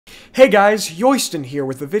Hey guys, Yoyston here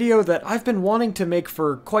with a video that I've been wanting to make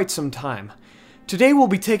for quite some time. Today we'll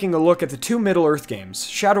be taking a look at the two Middle-earth games,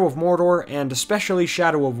 Shadow of Mordor and especially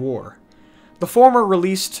Shadow of War. The former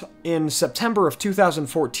released in September of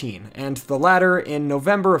 2014, and the latter in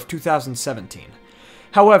November of 2017.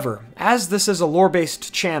 However, as this is a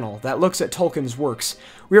lore-based channel that looks at Tolkien's works,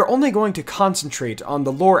 we are only going to concentrate on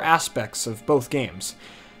the lore aspects of both games,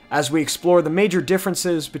 as we explore the major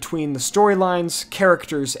differences between the storylines,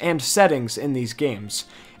 characters, and settings in these games,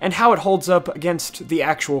 and how it holds up against the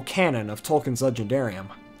actual canon of Tolkien's Legendarium.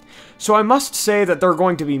 So I must say that there are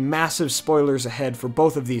going to be massive spoilers ahead for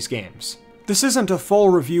both of these games. This isn't a full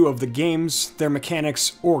review of the games, their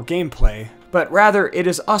mechanics, or gameplay, but rather it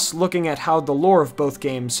is us looking at how the lore of both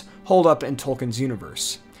games hold up in Tolkien's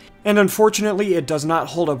universe. And unfortunately, it does not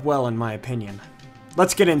hold up well in my opinion.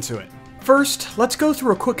 Let's get into it. First, let's go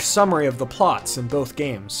through a quick summary of the plots in both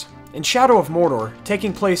games. In Shadow of Mordor,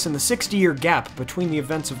 taking place in the 60-year gap between the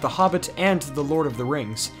events of The Hobbit and The Lord of the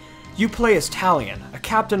Rings, you play as Talion, a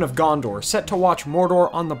captain of Gondor set to watch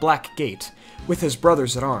Mordor on the Black Gate, with his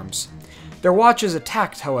brothers-at-arms. Their watch is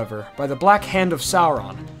attacked, however, by the Black Hand of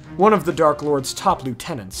Sauron, one of the Dark Lord's top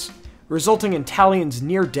lieutenants, resulting in Talion's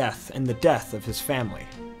near death and the death of his family.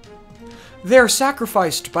 They are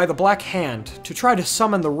sacrificed by the Black Hand to try to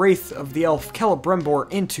summon the wraith of the elf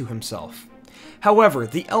Celebrimbor into himself. However,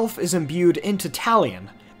 the elf is imbued into Talion,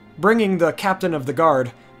 bringing the captain of the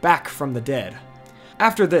guard back from the dead.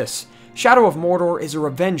 After this, Shadow of Mordor is a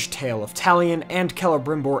revenge tale of Talion and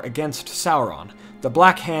Celebrimbor against Sauron, the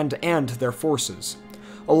Black Hand, and their forces.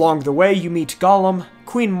 Along the way, you meet Gollum,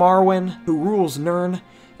 Queen Marwen, who rules Nirn,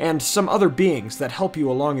 and some other beings that help you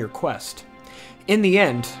along your quest. In the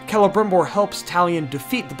end, Celebrimbor helps Talion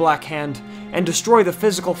defeat the Black Hand and destroy the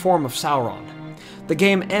physical form of Sauron. The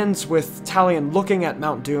game ends with Talion looking at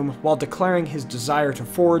Mount Doom while declaring his desire to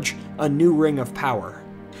forge a new ring of power.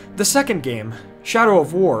 The second game, Shadow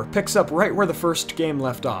of War, picks up right where the first game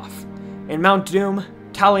left off. In Mount Doom,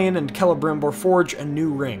 Talion and Celebrimbor forge a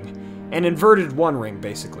new ring, an inverted One Ring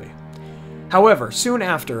basically. However, soon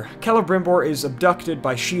after, Celebrimbor is abducted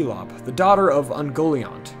by Shelob, the daughter of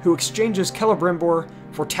Ungoliant, who exchanges Celebrimbor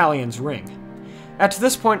for Talion's ring. At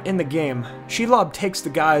this point in the game, Shelob takes the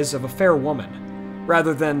guise of a fair woman,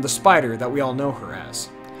 rather than the spider that we all know her as.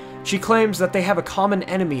 She claims that they have a common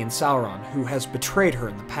enemy in Sauron, who has betrayed her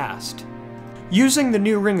in the past. Using the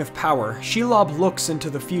new Ring of Power, Shelob looks into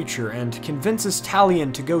the future and convinces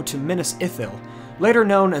Talion to go to Minas Ithil, later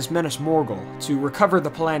known as Minas Morgul, to recover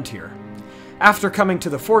the Palantir. After coming to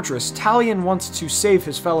the fortress, Talion wants to save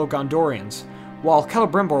his fellow Gondorians, while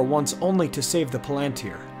Celebrimbor wants only to save the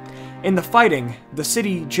Palantir. In the fighting, the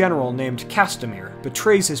city general named Castamir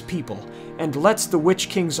betrays his people and lets the Witch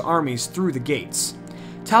King's armies through the gates.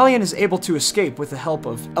 Talion is able to escape with the help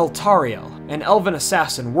of Eltariel, an elven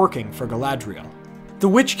assassin working for Galadriel. The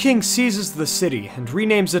Witch King seizes the city and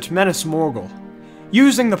renames it Minas Morgul.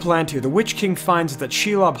 Using the Palantir, the Witch King finds that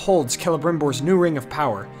Shelob holds Celebrimbor's new Ring of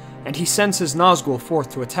Power, and he sends his Nazgul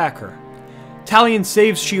forth to attack her. Talion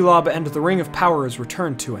saves Shelob and the Ring of Power is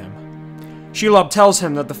returned to him. Shelob tells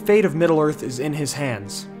him that the fate of Middle-earth is in his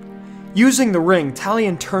hands. Using the ring,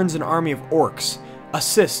 Talion turns an army of orcs,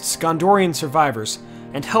 assists Gondorian survivors,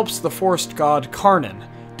 and helps the forest god Karnan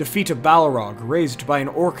defeat a Balrog raised by an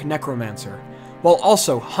orc necromancer, while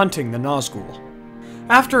also hunting the Nazgul.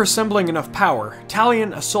 After assembling enough power,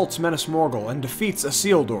 Talion assaults Minas Morgul and defeats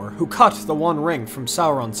Isildur, who cut the One Ring from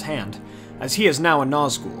Sauron's hand, as he is now a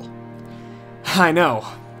Nazgul. I know,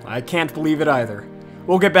 I can't believe it either.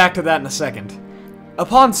 We'll get back to that in a second.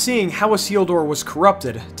 Upon seeing how Isildur was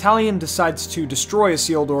corrupted, Talion decides to destroy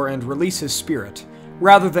Isildur and release his spirit,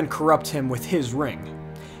 rather than corrupt him with his ring.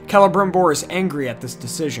 Celebrimbor is angry at this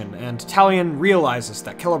decision, and Talion realizes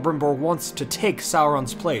that Celebrimbor wants to take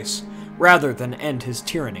Sauron's place, rather than end his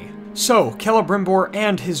tyranny. So, Celebrimbor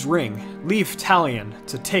and his ring leave Talion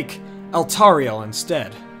to take Eltariel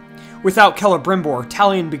instead. Without Celebrimbor,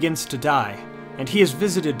 Talion begins to die, and he is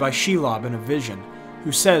visited by Shelob in a vision,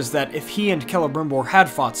 who says that if he and Celebrimbor had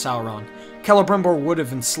fought Sauron, Celebrimbor would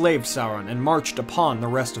have enslaved Sauron and marched upon the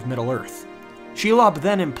rest of Middle-earth. Shelob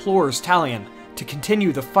then implores Talion to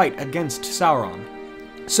continue the fight against Sauron.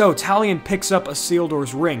 So Talion picks up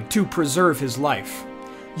Isildur's ring to preserve his life.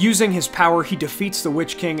 Using his power, he defeats the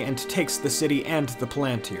Witch King and takes the city and the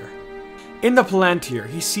Palantir. In the Palantir,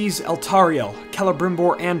 he sees Eltariel,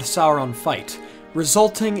 Celebrimbor, and Sauron fight,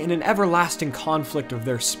 resulting in an everlasting conflict of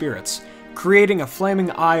their spirits, creating a flaming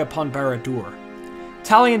eye upon Barad-dûr.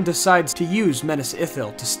 Talion decides to use Minas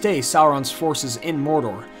Ithil to stay Sauron's forces in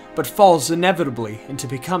Mordor, but falls inevitably into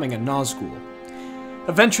becoming a Nazgul.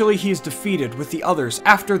 Eventually he is defeated with the others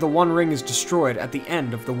after the One Ring is destroyed at the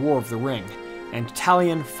end of the War of the Ring, and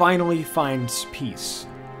Talion finally finds peace.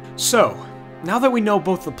 So, now that we know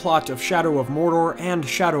both the plot of Shadow of Mordor and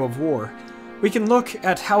Shadow of War, we can look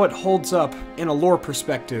at how it holds up in a lore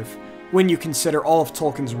perspective when you consider all of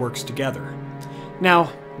Tolkien's works together.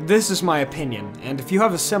 Now, this is my opinion, and if you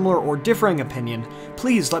have a similar or differing opinion,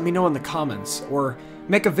 please let me know in the comments, or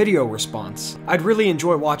make a video response. I'd really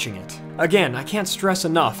enjoy watching it. Again, I can't stress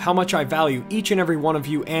enough how much I value each and every one of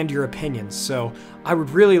you and your opinions, so I would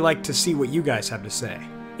really like to see what you guys have to say.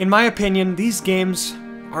 In my opinion, these games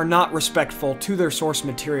are not respectful to their source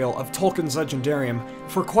material of Tolkien's Legendarium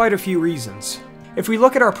for quite a few reasons. If we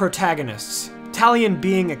look at our protagonists, Talion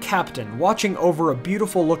being a captain watching over a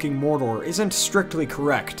beautiful-looking Mordor isn't strictly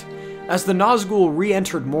correct, as the Nazgul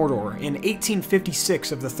re-entered Mordor in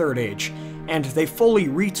 1856 of the Third Age, and they fully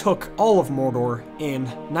retook all of Mordor in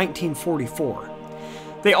 1944.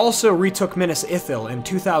 They also retook Minas Ithil in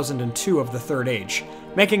 2002 of the Third Age,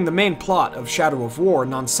 making the main plot of Shadow of War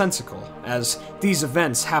nonsensical, as these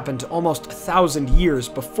events happened almost 1,000 years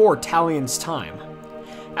before Talion's time.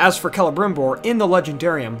 As for Celebrimbor, in the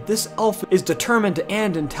Legendarium, this elf is determined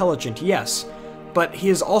and intelligent, yes, but he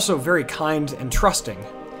is also very kind and trusting,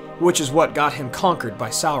 which is what got him conquered by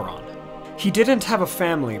Sauron. He didn't have a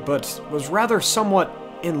family, but was rather somewhat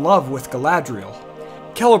in love with Galadriel.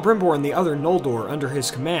 Celebrimbor and the other Noldor under his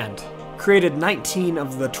command created 19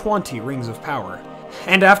 of the 20 Rings of Power,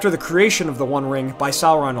 and after the creation of the One Ring by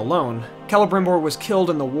Sauron alone, Celebrimbor was killed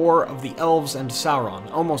in the War of the Elves and Sauron,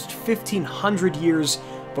 almost 1,500 years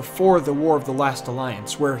before the War of the Last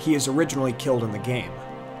Alliance, where he is originally killed in the game.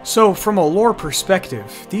 So, from a lore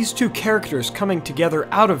perspective, these two characters coming together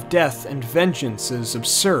out of death and vengeance is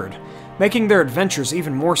absurd, making their adventures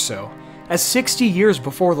even more so, as 60 years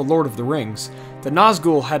before the Lord of the Rings, the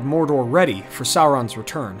Nazgul had Mordor ready for Sauron's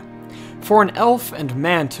return. For an elf and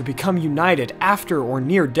man to become united after or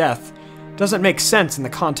near death doesn't make sense in the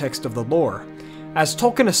context of the lore, as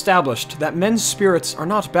Tolkien established that men's spirits are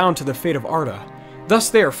not bound to the fate of Arda, thus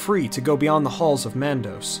they are free to go beyond the halls of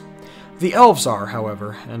Mandos. The elves are,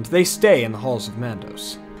 however, and they stay in the halls of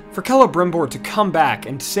Mandos. For Celebrimbor to come back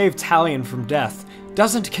and save Talion from death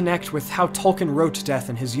doesn't connect with how Tolkien wrote death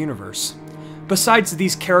in his universe. Besides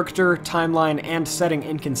these character, timeline, and setting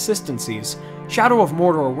inconsistencies, Shadow of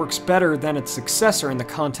Mordor works better than its successor in the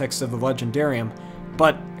context of the Legendarium,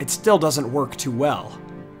 but it still doesn't work too well.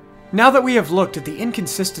 Now that we have looked at the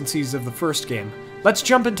inconsistencies of the first game, let's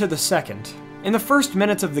jump into the second. In the first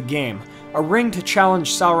minutes of the game, a ring to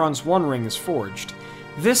challenge Sauron's One Ring is forged.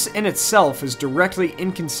 This in itself is directly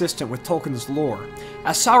inconsistent with Tolkien's lore,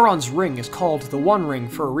 as Sauron's ring is called the One Ring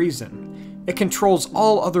for a reason. It controls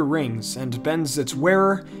all other rings, and bends its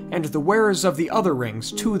wearer and the wearers of the other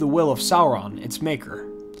rings to the will of Sauron, its maker.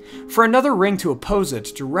 For another ring to oppose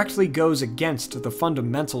it directly goes against the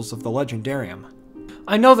fundamentals of the Legendarium.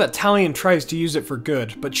 I know that Talion tries to use it for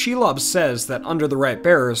good, but Shelob says that under the right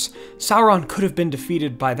bearers, Sauron could have been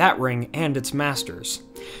defeated by that ring and its masters.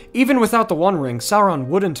 Even without the One Ring, Sauron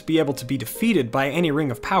wouldn't be able to be defeated by any Ring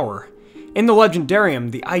of Power. In the Legendarium,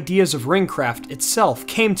 the ideas of ringcraft itself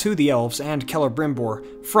came to the elves and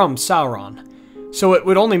Celebrimbor from Sauron, so it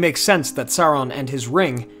would only make sense that Sauron and his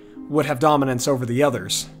ring would have dominance over the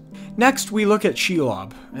others. Next, we look at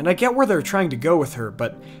Shelob, and I get where they're trying to go with her,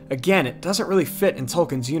 but again, it doesn't really fit in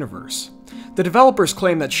Tolkien's universe. The developers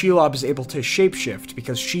claim that Shelob is able to shapeshift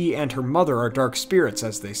because she and her mother are dark spirits,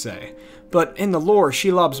 as they say. But in the lore,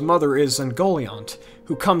 Shelob's mother is Ungoliant,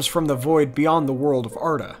 who comes from the void beyond the world of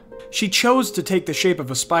Arda. She chose to take the shape of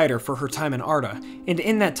a spider for her time in Arda, and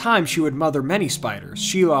in that time she would mother many spiders,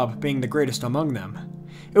 Shelob being the greatest among them.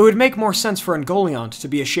 It would make more sense for Ungoliant to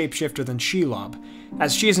be a shapeshifter than Shelob,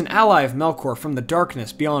 as she is an ally of Melkor from the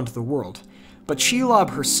darkness beyond the world. But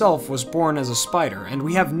Shelob herself was born as a spider, and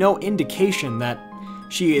we have no indication that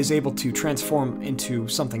she is able to transform into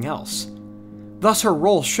something else. Thus her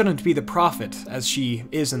role shouldn't be the prophet, as she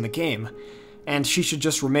is in the game, and she should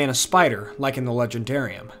just remain a spider, like in the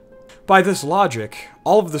Legendarium. By this logic,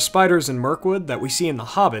 all of the spiders in Mirkwood that we see in The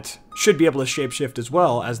Hobbit should be able to shapeshift as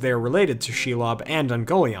well, as they are related to Shelob and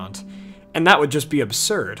Ungoliant, and that would just be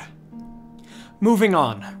absurd. Moving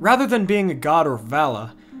on, rather than being a god or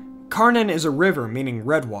Vala, Carnan is a river meaning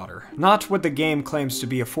red water, not what the game claims to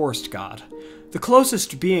be a forest god. The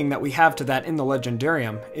closest being that we have to that in the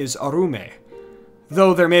Legendarium is Arume,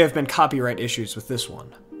 though there may have been copyright issues with this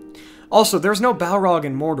one. Also, there's no Balrog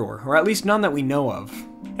in Mordor, or at least none that we know of.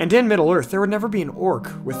 And in Middle-earth, there would never be an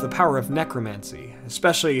orc with the power of necromancy,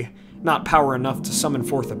 especially not power enough to summon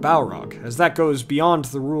forth a Balrog, as that goes beyond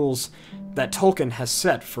the rules that Tolkien has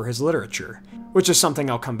set for his literature. which is something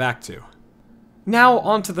I'll come back to. Now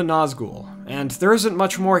onto the Nazgul, and there isn't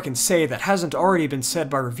much more I can say that hasn't already been said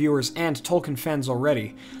by reviewers and Tolkien fans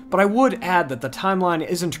already, but I would add that the timeline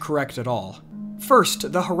isn't correct at all.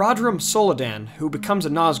 First, the Haradrim Soladan, who becomes a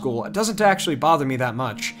Nazgul, doesn't actually bother me that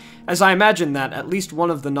much, as I imagine that at least one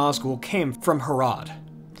of the Nazgul came from Harad.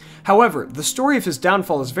 However, the story of his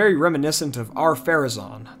downfall is very reminiscent of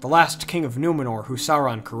Ar-Pharazôn, the last king of Numenor who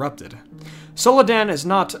Sauron corrupted. Soladan is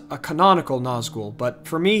not a canonical Nazgul, but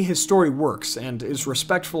for me his story works and is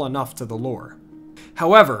respectful enough to the lore.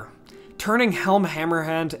 However, turning Helm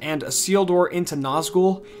Hammerhand and Isildur into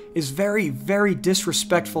Nazgul is very, very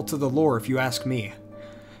disrespectful to the lore if you ask me.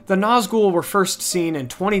 The Nazgul were first seen in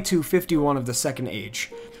 2251 of the Second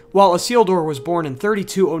Age, while Isildur was born in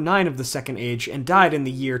 3209 of the Second Age and died in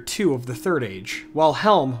the year 2 of the Third Age, while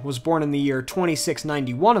Helm was born in the year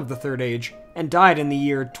 2691 of the Third Age and died in the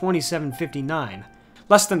year 2759,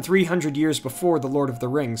 less than 300 years before The Lord of the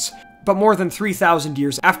Rings, but more than 3,000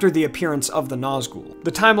 years after the appearance of the Nazgul.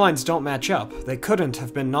 The timelines don't match up, they couldn't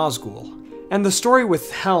have been Nazgul. And the story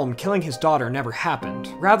with Helm killing his daughter never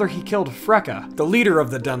happened. Rather, he killed Freka, the leader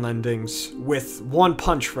of the Dunlendings, with one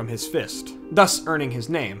punch from his fist, thus earning his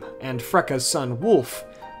name, and Freka's son Wulf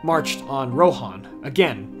marched on Rohan,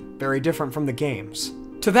 again, very different from the games.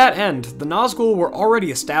 To that end, the Nazgul were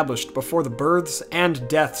already established before the births and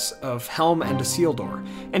deaths of Helm and Isildur,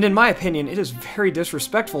 and in my opinion, it is very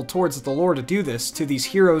disrespectful towards the lore to do this to these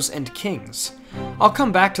heroes and kings. I'll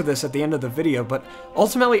come back to this at the end of the video, but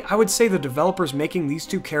ultimately I would say the developers making these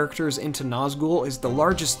two characters into Nazgul is the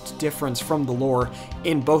largest difference from the lore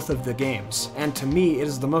in both of the games, and to me it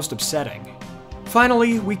is the most upsetting.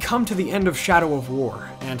 Finally, we come to the end of Shadow of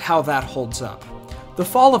War, and how that holds up. The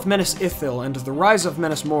fall of Minas Ithil and the rise of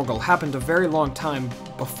Minas Morgul happened a very long time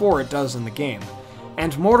before it does in the game,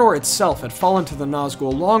 and Mordor itself had fallen to the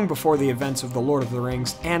Nazgul long before the events of The Lord of the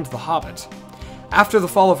Rings and The Hobbit. After the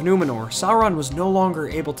fall of Numenor, Sauron was no longer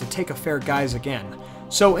able to take a fair guise again,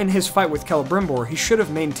 so in his fight with Celebrimbor he should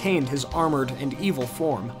have maintained his armored and evil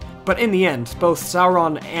form. But in the end, both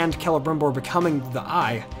Sauron and Celebrimbor becoming the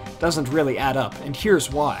Eye doesn't really add up, and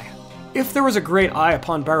here's why. If there was a great eye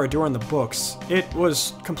upon Barad-dûr in the books, it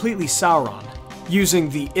was completely Sauron, using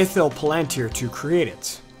the Ithil Palantir to create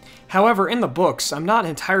it. However, in the books, I'm not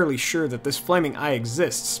entirely sure that this flaming eye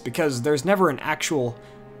exists, because there's never an actual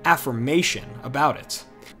affirmation about it,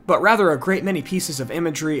 but rather a great many pieces of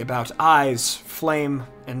imagery about eyes, flame,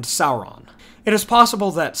 and Sauron. It is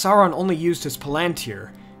possible that Sauron only used his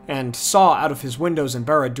Palantir, and saw out of his windows in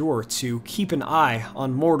Barad-dûr to keep an eye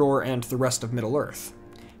on Mordor and the rest of Middle-earth.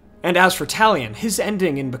 And as for Talion, his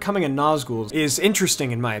ending in becoming a Nazgul is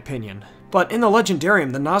interesting in my opinion. But in the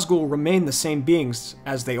Legendarium, the Nazgul remain the same beings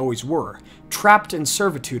as they always were, trapped in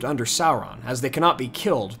servitude under Sauron, as they cannot be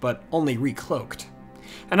killed, but only recloaked.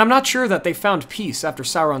 And I'm not sure that they found peace after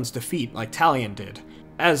Sauron's defeat like Talion did,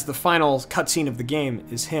 as the final cutscene of the game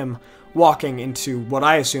is him walking into what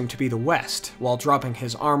I assume to be the West, while dropping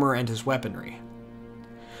his armor and his weaponry.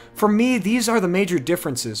 For me, these are the major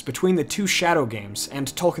differences between the two Shadow games and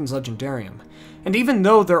Tolkien's Legendarium, and even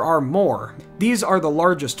though there are more, these are the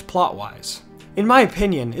largest plot-wise. In my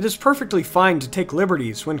opinion, it is perfectly fine to take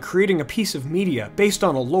liberties when creating a piece of media based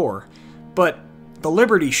on a lore, but the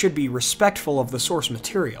liberty should be respectful of the source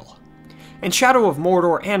material. In Shadow of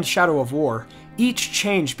Mordor and Shadow of War, each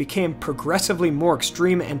change became progressively more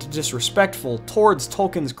extreme and disrespectful towards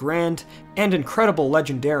Tolkien's grand and incredible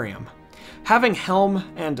Legendarium. Having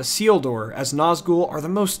Helm and Isildur as Nazgul are the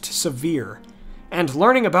most severe, and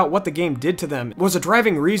learning about what the game did to them was a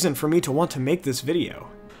driving reason for me to want to make this video.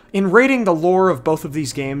 In rating the lore of both of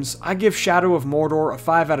these games, I give Shadow of Mordor a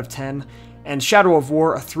 5 out of 10, and Shadow of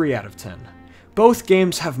War a 3 out of 10. Both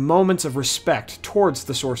games have moments of respect towards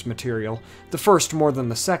the source material, the first more than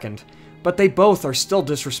the second, but they both are still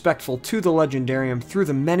disrespectful to the Legendarium through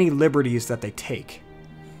the many liberties that they take.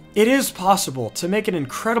 It is possible to make an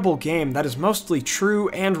incredible game that is mostly true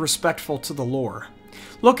and respectful to the lore.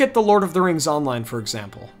 Look at The Lord of the Rings Online, for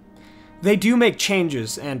example. They do make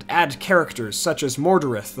changes and add characters such as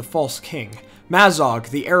Mordorith, the False King, Mazog,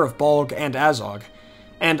 the heir of Balg and Azog,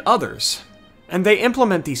 and others. And they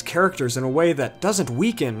implement these characters in a way that doesn't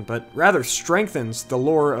weaken, but rather strengthens the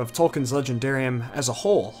lore of Tolkien's Legendarium as a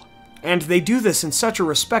whole. And they do this in such a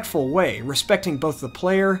respectful way, respecting both the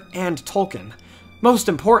player and Tolkien. Most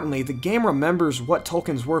importantly, the game remembers what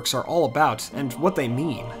Tolkien's works are all about and what they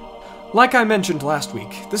mean. Like I mentioned last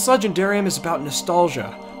week, this Legendarium is about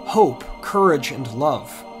nostalgia, hope, courage, and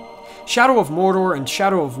love. Shadow of Mordor and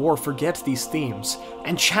Shadow of War forget these themes,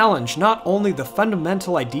 and challenge not only the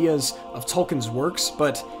fundamental ideas of Tolkien's works,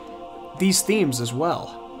 but these themes as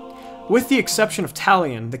well. With the exception of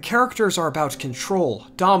Talion, the characters are about control,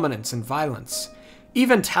 dominance, and violence.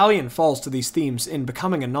 Even Talion falls to these themes in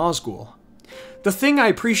becoming a Nazgul. The thing I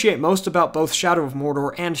appreciate most about both Shadow of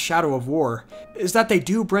Mordor and Shadow of War is that they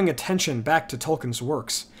do bring attention back to Tolkien's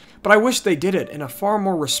works, but I wish they did it in a far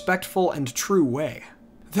more respectful and true way.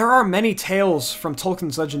 There are many tales from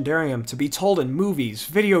Tolkien's Legendarium to be told in movies,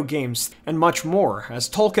 video games, and much more, as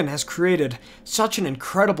Tolkien has created such an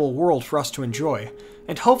incredible world for us to enjoy,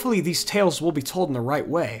 and hopefully these tales will be told in the right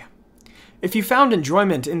way. If you found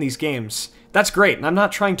enjoyment in these games, that's great, and I'm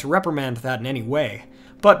not trying to reprimand that in any way.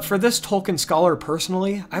 But for this Tolkien scholar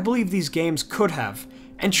personally, I believe these games could have,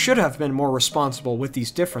 and should have been more responsible with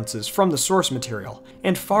these differences from the source material,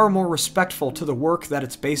 and far more respectful to the work that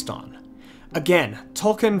it's based on. Again,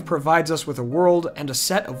 Tolkien provides us with a world and a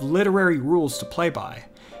set of literary rules to play by,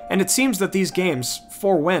 and it seems that these games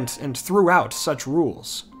forewent and threw out such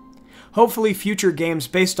rules. Hopefully future games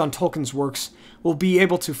based on Tolkien's works will be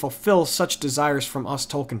able to fulfill such desires from us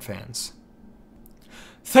Tolkien fans.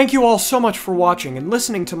 Thank you all so much for watching and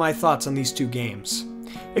listening to my thoughts on these two games.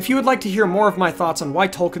 If you would like to hear more of my thoughts on why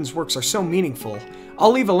Tolkien's works are so meaningful,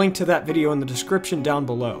 I'll leave a link to that video in the description down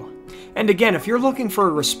below. And again, if you're looking for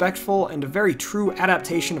a respectful and a very true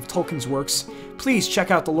adaptation of Tolkien's works, please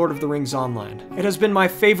check out The Lord of the Rings Online. It has been my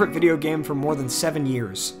favorite video game for more than 7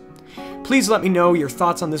 years. Please let me know your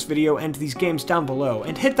thoughts on this video and these games down below,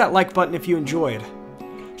 and hit that like button if you enjoyed.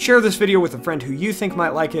 Share this video with a friend who you think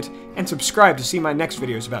might like it, and subscribe to see my next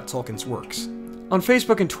videos about Tolkien's works. On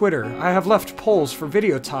Facebook and Twitter, I have left polls for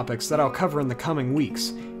video topics that I'll cover in the coming weeks,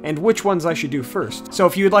 and which ones I should do first. So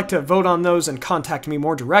if you'd like to vote on those and contact me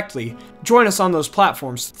more directly, join us on those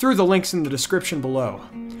platforms through the links in the description below.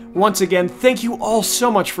 Once again, thank you all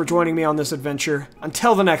so much for joining me on this adventure.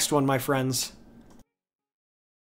 Until the next one, my friends.